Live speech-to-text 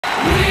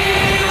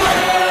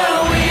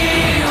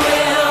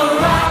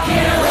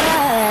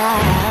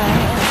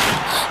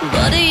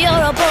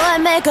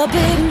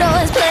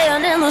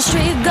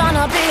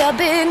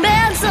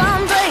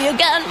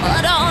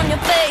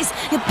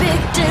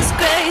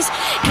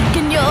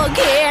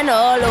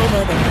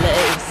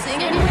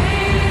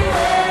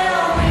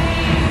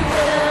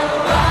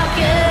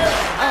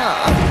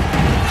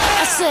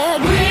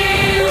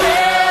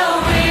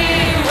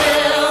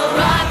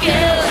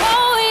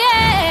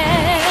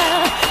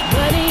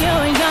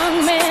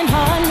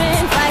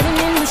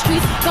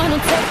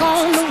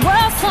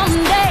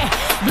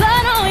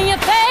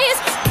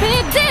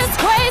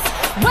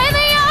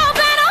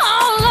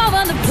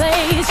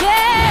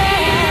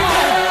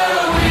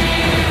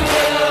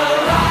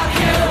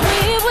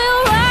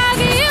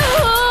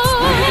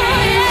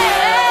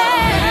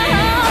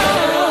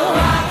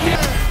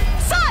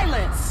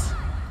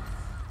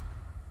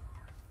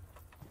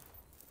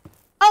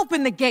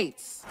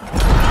gates.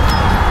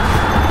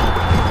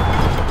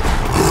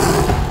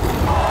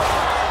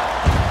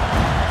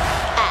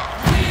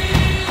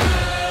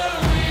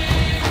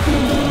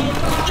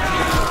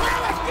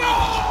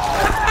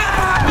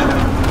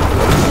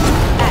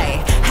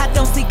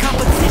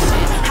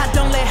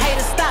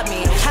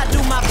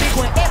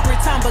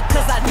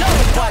 Because I know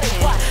they're watching.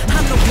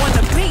 I'm the one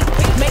to beat,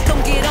 make them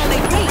get on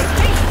their feet.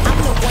 I'm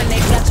the one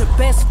that got your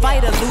best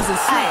fighter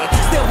losing sleep.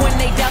 Still when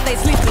they doubt they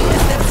sleeping.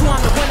 Step 2,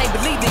 I'm the one they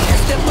believe in.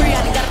 Step 3,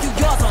 I done got a few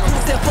yards on them.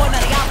 Step 4, now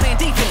they out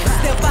playing defense.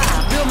 Step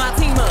 5, build my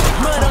team up.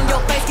 Mud on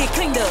your face, get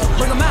cleaned up.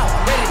 Bring them out,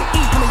 I'm ready to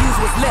eat. I'ma use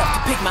what's left to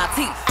pick my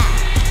teeth.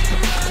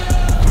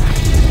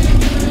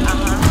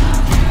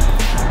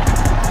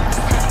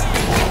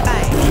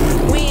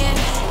 Win,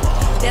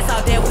 that's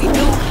all that we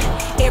do.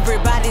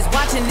 Everybody's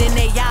watching and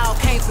they all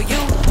came for you.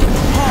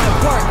 Hard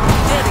work,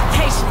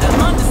 dedication, the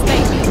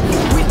understatement.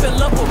 We fill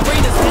up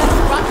arenas,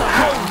 that'll rock the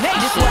whole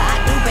nation. This what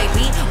I do,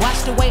 baby. Watch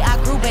the way I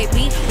grew,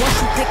 baby. Once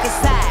you pick a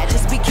side,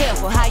 just be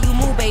careful how you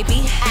move,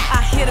 baby.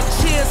 I hear the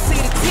cheers, see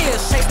the tears,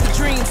 chase the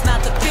dreams,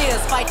 not the fears.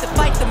 Fight the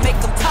fight to make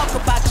them talk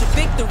about your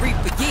victory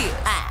for years.